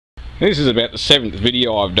This is about the 7th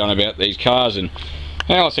video I've done about these cars, and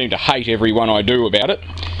now I seem to hate every one I do about it.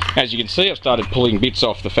 As you can see, I've started pulling bits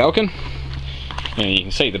off the Falcon, and you can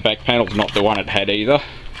see the back panel's not the one it had either.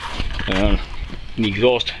 The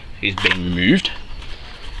exhaust is being removed.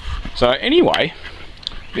 So anyway,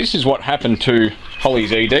 this is what happened to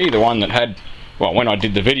Holly's ED, the one that had, well, when I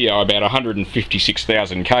did the video, about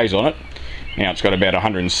 156,000 Ks on it. Now it's got about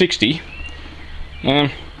 160.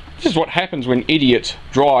 This is what happens when idiots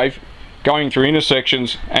drive going through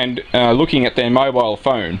intersections and looking at their mobile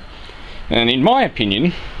phone. And in my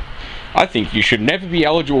opinion, I think you should never be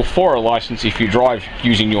eligible for a license if you drive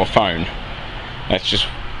using your phone. That's just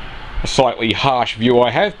a slightly harsh view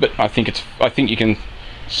I have, but I think you can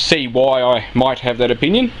see why I might have that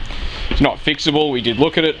opinion. It's not fixable, we did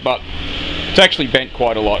look at it, but it's actually bent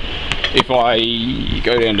quite a lot. If I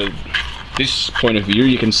go down to this point of view,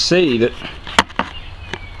 you can see that,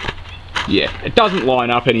 yeah, it doesn't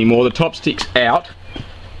line up anymore. The top sticks out.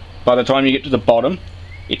 By the time you get to the bottom,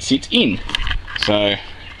 it sits in. So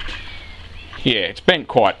yeah, it's bent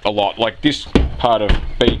quite a lot. Like this part of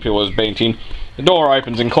B pillar is bent in. The door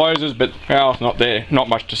opens and closes, but well, not there, not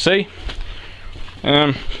much to see.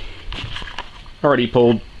 Already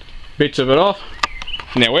pulled bits of it off.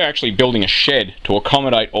 Now we're actually building a shed to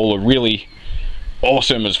accommodate all the really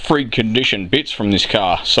awesome as frig condition bits from this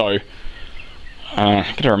car. So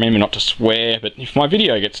gotta remember not to swear, but if my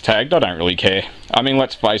video gets tagged, I don't really care. I mean,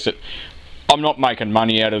 let's face it, I'm not making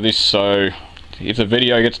money out of this, so if the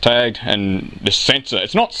video gets tagged and the censor,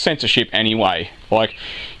 it's not censorship anyway. Like,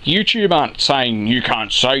 YouTube aren't saying you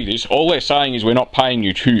can't say this. All they're saying is we're not paying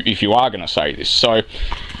you to if you are going to say this. So,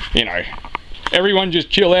 you know, everyone just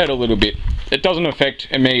chill out a little bit. It doesn't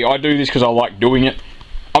affect me. I do this because I like doing it.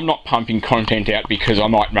 I'm not pumping content out because I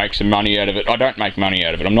might make some money out of it. I don't make money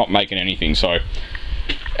out of it. I'm not making anything. So,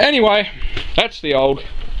 anyway, that's the old.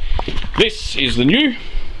 This is the new.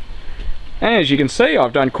 And as you can see,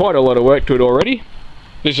 I've done quite a lot of work to it already.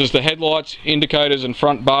 This is the headlights, indicators and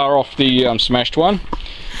front bar off the smashed one.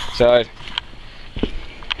 So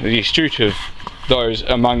the astute of those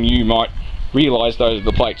among you might realise those are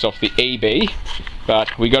the plates off the EB.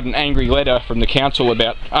 But we got an angry letter from the council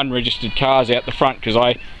about unregistered cars out the front because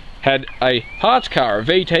I had a parts car, a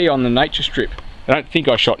VT, on the nature strip. I don't think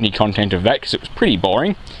I shot any content of that because it was pretty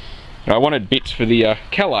boring. But I wanted bits for the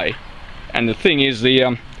Calais. And the thing is,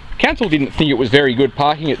 the council didn't think it was very good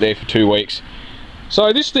parking it there for 2 weeks.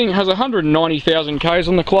 So this thing has 190,000 Ks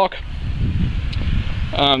on the clock.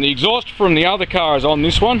 The exhaust from the other car is on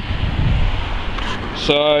this one.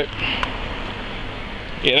 So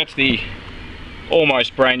yeah, that's the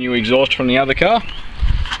almost brand new exhaust from the other car.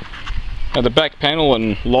 Now the back panel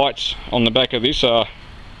and lights on the back of this are,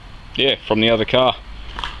 yeah, from the other car.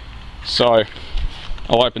 So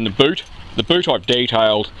I'll open the boot. The boot I've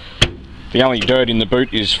detailed. The only dirt in the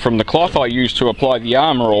boot is from the cloth I used to apply the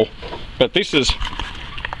Armor All, but this is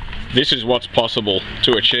what's possible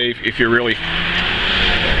to achieve if you really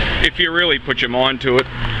put your mind to it.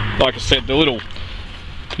 Like I said, the little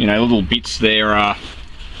bits there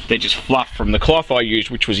they're just fluff from the cloth I used,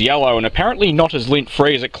 which was yellow and apparently not as lint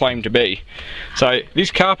free as it claimed to be. So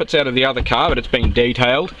this carpet's out of the other car, but it's been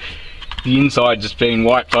detailed. The inside's just been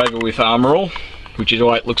wiped over with Armor All, which is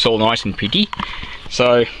why it looks all nice and pretty.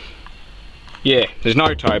 So yeah, there's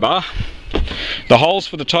no tow bar. The holes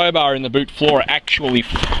for the tow bar in the boot floor are actually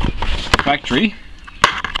factory.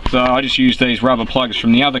 So I just used these rubber plugs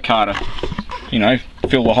from the other car to, you know,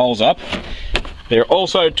 fill the holes up. There are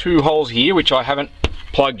also 2 holes here which I haven't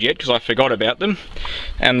plugged yet because I forgot about them.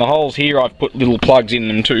 And the holes here I've put little plugs in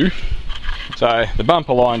them too. So the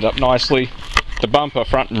bumper lines up nicely. The bumper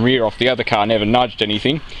front and rear off the other car never nudged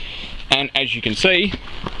anything. And as you can see,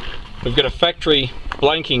 we've got a factory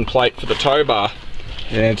blanking plate for the tow bar,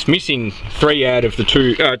 and it's missing 3 out of the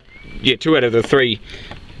 2 out of the 3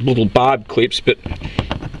 little barb clips, but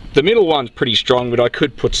the middle one's pretty strong, but I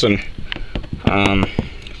could put some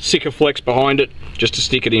Sikaflex behind it just to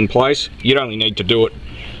stick it in place. You'd only need to do it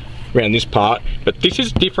around this part, but this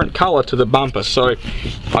is different colour to the bumper, so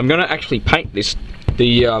I'm going to actually paint this.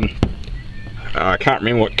 I can't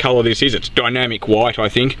remember what colour this is. It's dynamic white, I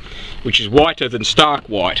think, which is whiter than stark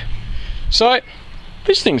white. So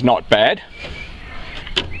this thing's not bad.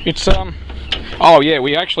 It's oh yeah,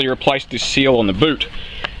 we actually replaced this seal on the boot.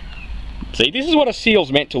 See, this is what a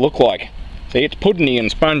seal's meant to look like. See, it's puddingy and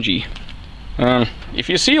spongy. If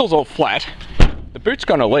your seal's all flat, the boot's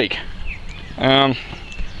gonna leak.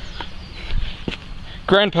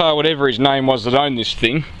 Grandpa, whatever his name was that owned this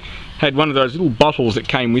thing, had one of those little bottles that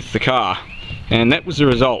came with the car, and that was the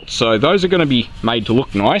result. So those are going to be made to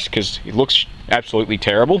look nice because it looks absolutely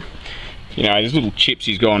terrible. You know, there's little chips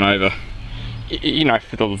he's gone over. You know,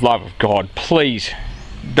 for the love of God, please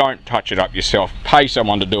don't touch it up yourself. Pay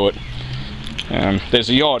someone to do it. There's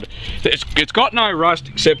the odd. It's got no rust,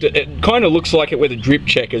 except it kind of looks like it where the drip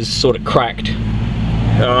checker's sort of cracked.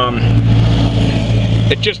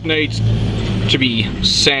 It just needs to be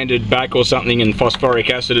sanded back or something and phosphoric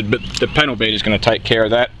acided, but the panel beat is going to take care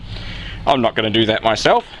of that. I'm not going to do that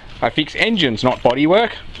myself. I fix engines, not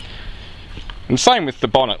bodywork. And same with the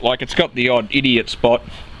bonnet, like it's got the odd idiot spot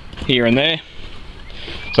here and there.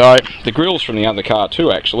 So the grill's from the other car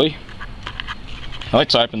too, actually.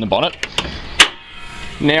 Let's open the bonnet.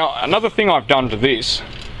 Now, another thing I've done to this,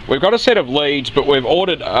 we've got a set of leads, but we've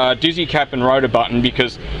ordered a dizzy cap and rotor button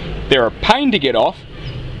because they're a pain to get off,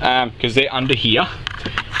 because they're under here.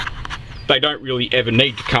 They don't really ever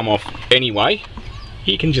need to come off anyway.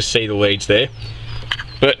 You can just see the leads there.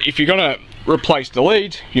 But if you're going to replace the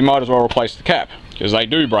leads, you might as well replace the cap, because they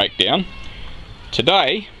do break down.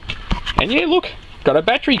 Today, and yeah, look, got a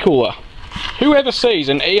battery cooler. Who ever sees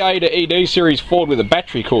an EA to ED series Ford with a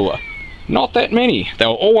battery cooler? Not that many. They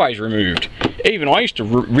were always removed. Even I used to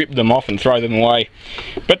rip them off and throw them away.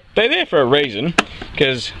 But they're there for a reason,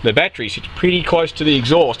 because the battery sits pretty close to the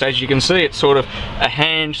exhaust. As you can see, it's sort of a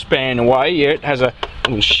hand span away. Yeah, it has a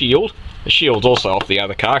little shield. The shield's also off the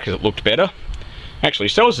other car because it looked better. Actually,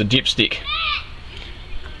 so is the dipstick.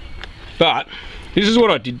 But this is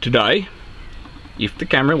what I did today. If the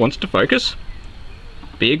camera wants to focus,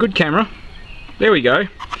 be a good camera. There we go.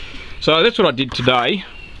 So that's what I did today.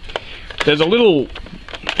 There's a little,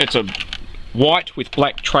 it's a white with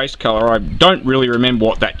black trace colour. I don't really remember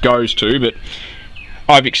what that goes to, but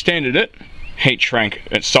I've extended it, heat shrink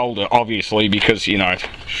and solder, obviously, because, you know,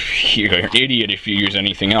 you're an idiot if you use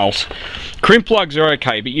anything else. Crimp plugs are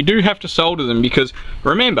okay, but you do have to solder them because,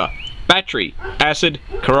 remember, battery, acid,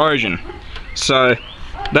 corrosion. So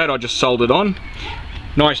that I just soldered on.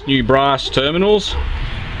 Nice new brass terminals.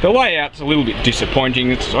 The layout's a little bit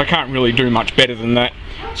disappointing. I can't really do much better than that.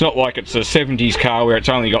 It's not like it's a 70s car where it's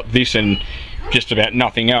only got this and just about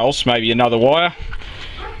nothing else, maybe another wire.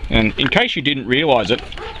 And in case you didn't realise it,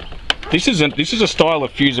 this is a style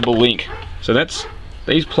of fusible link. So that's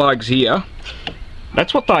these plugs here.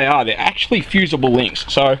 That's what they are. They're actually fusible links.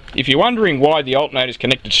 So if you're wondering why the alternator is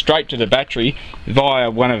connected straight to the battery via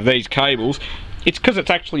one of these cables, it's because it's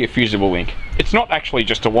actually a fusible link. It's not actually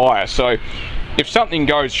just a wire. So if something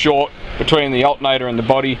goes short between the alternator and the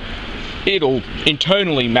body, it'll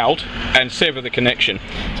internally melt and sever the connection.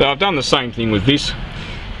 So I've done the same thing with this.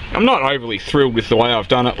 I'm not overly thrilled with the way I've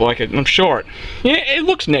done it. Like, I'm sure it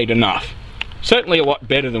looks neat enough. Certainly a lot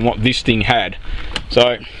better than what this thing had. So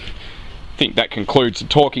I think that concludes the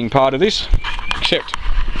talking part of this,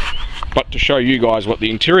 but to show you guys what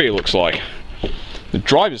the interior looks like. The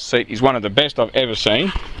driver's seat is one of the best I've ever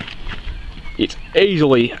seen. It's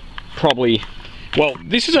easily probably, well,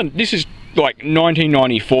 this is like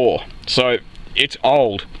 1994, so it's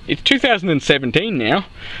old. It's 2017 now,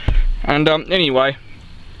 and anyway,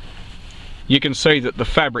 you can see that the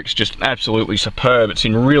fabric's just absolutely superb. It's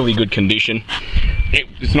in really good condition.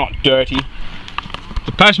 It's not dirty.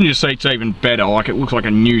 The passenger seat's even better. Like, it looks like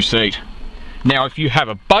a new seat. Now, if you have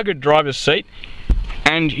a buggered driver's seat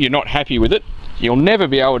and you're not happy with it, you'll never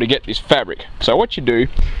be able to get this fabric. So what you do,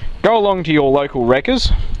 go along to your local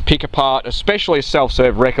wreckers, pick apart, especially a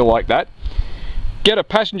self-serve wrecker like that, get a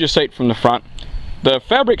passenger seat from the front. The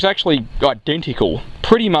fabric's actually identical,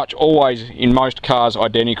 pretty much always in most cars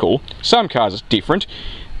identical. Some cars it's different.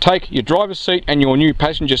 Take your driver's seat and your new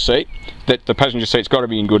passenger seat, that the passenger seat's got to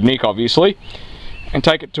be in good nick obviously, and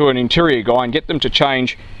take it to an interior guy and get them to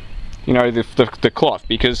change, you know, the cloth,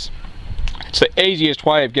 because it's the easiest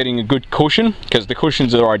way of getting a good cushion, because the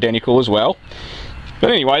cushions are identical as well.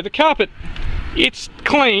 But anyway, the carpet, it's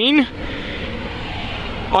clean.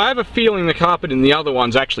 I have a feeling the carpet in the other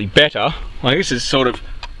one's actually better. Like, this is sort of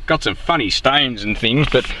got some funny stains and things,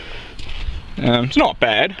 but it's not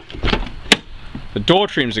bad. The door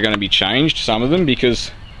trims are going to be changed, some of them,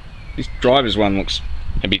 because this driver's one looks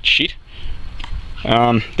a bit shit.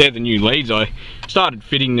 They're the new leads. I started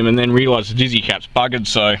fitting them and then realised the dizzy cap's buggered,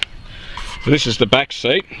 so this is the back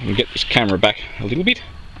seat. I'll get this camera back a little bit.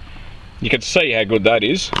 You can see how good that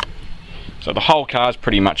is. So the whole car's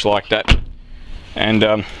pretty much like that. And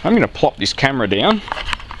I'm going to plop this camera down,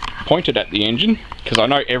 point it at the engine, because I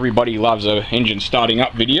know everybody loves an engine starting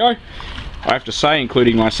up video, I have to say,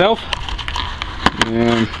 including myself.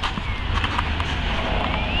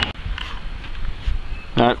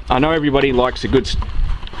 I know everybody likes a good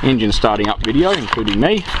engine starting up video, including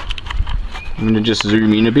me. I'm going to just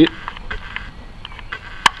zoom in a bit.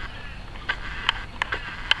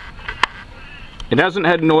 It hasn't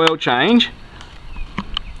had an oil change,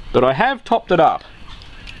 but I have topped it up.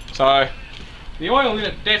 So the oil in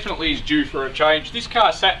it definitely is due for a change. This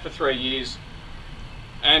car sat for 3 years,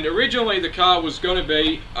 and originally the car was going to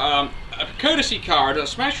be a courtesy car at a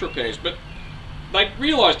Smash Repairs, but they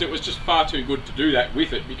realised it was just far too good to do that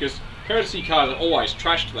with it, because courtesy cars are always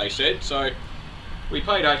trashed, they said. So we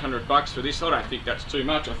paid $800 for this. I don't think that's too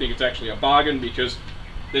much. I think it's actually a bargain, because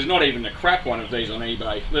there's not even a crap one of these on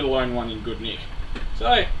eBay, let alone one in good nick. So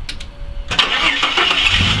and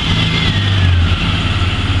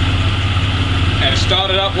it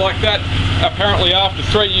started up like that, apparently after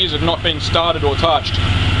 3 years of not being started or touched.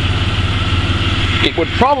 It would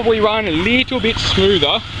probably run a little bit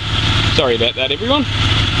smoother. Sorry about that, everyone.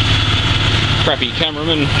 Crappy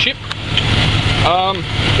cameraman chip.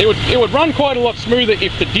 It would run quite a lot smoother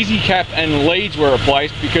if the dizzy cap and leads were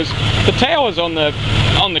replaced, because the towers on the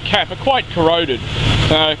cap are quite corroded.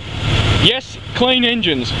 Yes, clean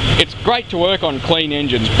engines. It's great to work on clean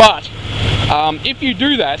engines, but if you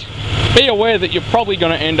do that, be aware that you're probably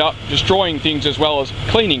going to end up destroying things as well as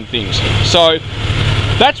cleaning things. So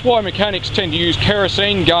that's why mechanics tend to use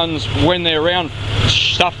kerosene guns when they're around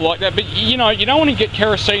stuff like that. But you know, you don't want to get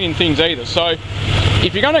kerosene in things either. So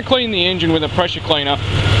if you're going to clean the engine with a pressure cleaner,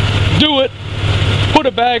 do it. Put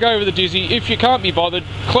a bag over the dizzy. If you can't be bothered,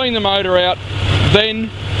 clean the motor out,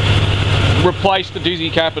 then replace the dizzy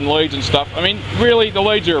cap and leads and stuff. I mean, really, the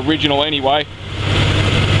leads are original anyway.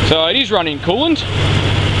 So it is running coolant.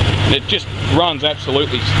 It just runs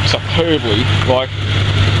absolutely superbly. Like,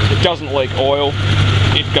 it doesn't leak oil,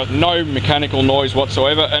 it got no mechanical noise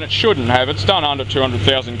whatsoever, and it shouldn't have. It's done under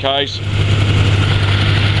 200,000 Ks.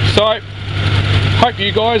 So, hope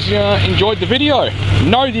you guys enjoyed the video.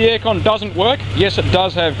 No, the aircon doesn't work. Yes, it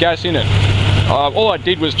does have gas in it. All I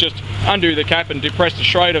did was just undo the cap and depress the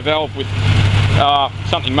Schrader valve with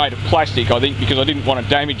something made of plastic, I think, because I didn't want to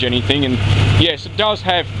damage anything. And yes, it does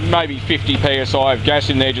have maybe 50 psi of gas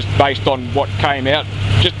in there, just based on what came out.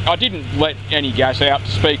 I didn't let any gas out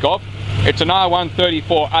to speak of. It's an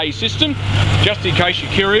R134A system, just in case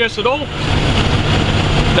you're curious at all.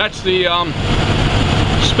 That's the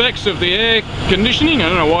specs of the air conditioning. I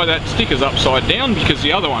don't know why that sticker's upside down, because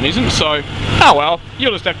the other one isn't. So, oh well,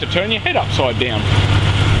 you'll just have to turn your head upside down.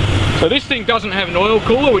 So this thing doesn't have an oil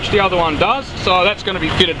cooler, which the other one does, so that's going to be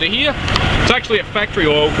fitted to here. It's actually a factory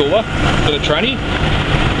oil cooler for the tranny.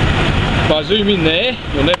 If I zoom in there,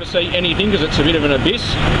 you'll never see anything because it's a bit of an abyss.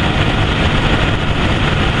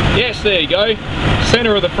 Yes, there you go,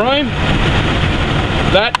 centre of the frame.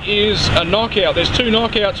 That is a knockout. There's two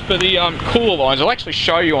knockouts for the cooler lines. I'll actually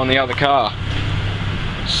show you on the other car.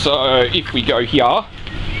 So if we go here,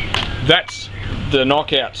 that's the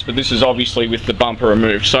knockouts, but this is obviously with the bumper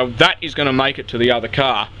removed, so that is going to make it to the other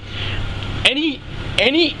car. Any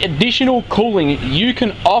additional cooling you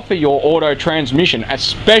can offer your auto transmission,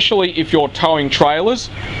 especially if you're towing trailers,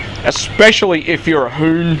 especially if you're a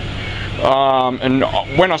hoon, and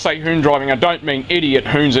when I say hoon driving, I don't mean idiot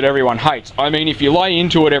hoons that everyone hates. I mean if you lay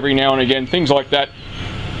into it every now and again, things like that.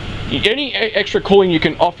 Any extra cooling you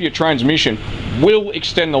can offer your transmission will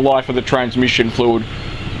extend the life of the transmission fluid,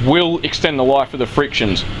 will extend the life of the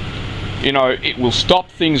frictions. You know, it will stop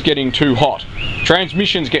things getting too hot.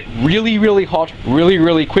 Transmissions get really hot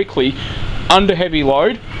really quickly under heavy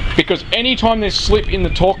load, because anytime there's slip in the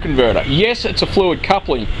torque converter, yes, it's a fluid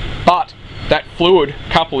coupling, but that fluid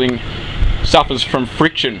coupling suffers from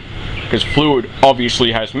friction, because fluid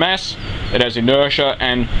obviously has mass, it has inertia,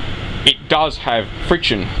 and it does have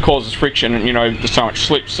friction, causes friction, and you know, there's so much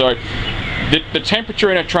slip. So the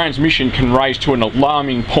temperature in a transmission can raise to an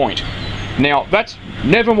alarming point. Now, that's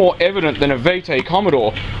never more evident than a VT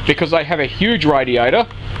Commodore, because they have a huge radiator,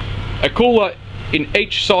 a cooler in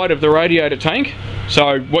each side of the radiator tank,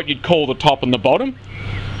 so what you'd call the top and the bottom,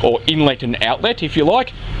 or inlet and outlet if you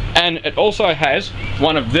like, and it also has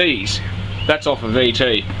one of these. That's off a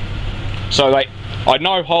VT. So I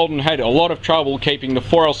know Holden had a lot of trouble keeping the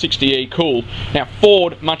 4L60E cool. Now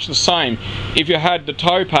Ford, much the same. If you had the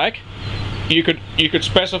tow pack, you could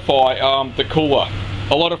specify the cooler.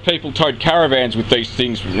 A lot of people towed caravans with these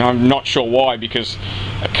things. I'm not sure why, because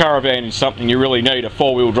a caravan is something you really need a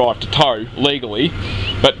four-wheel drive to tow legally.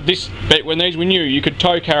 But when these were new, you could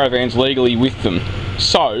tow caravans legally with them.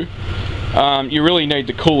 So you really need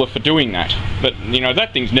the cooler for doing that. But you know,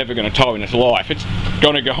 that thing's never going to tow in its life. It's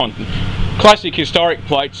going to go on classic historic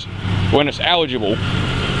plates when it's eligible.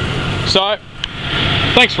 So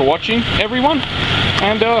thanks for watching, everyone,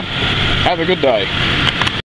 and have a good day.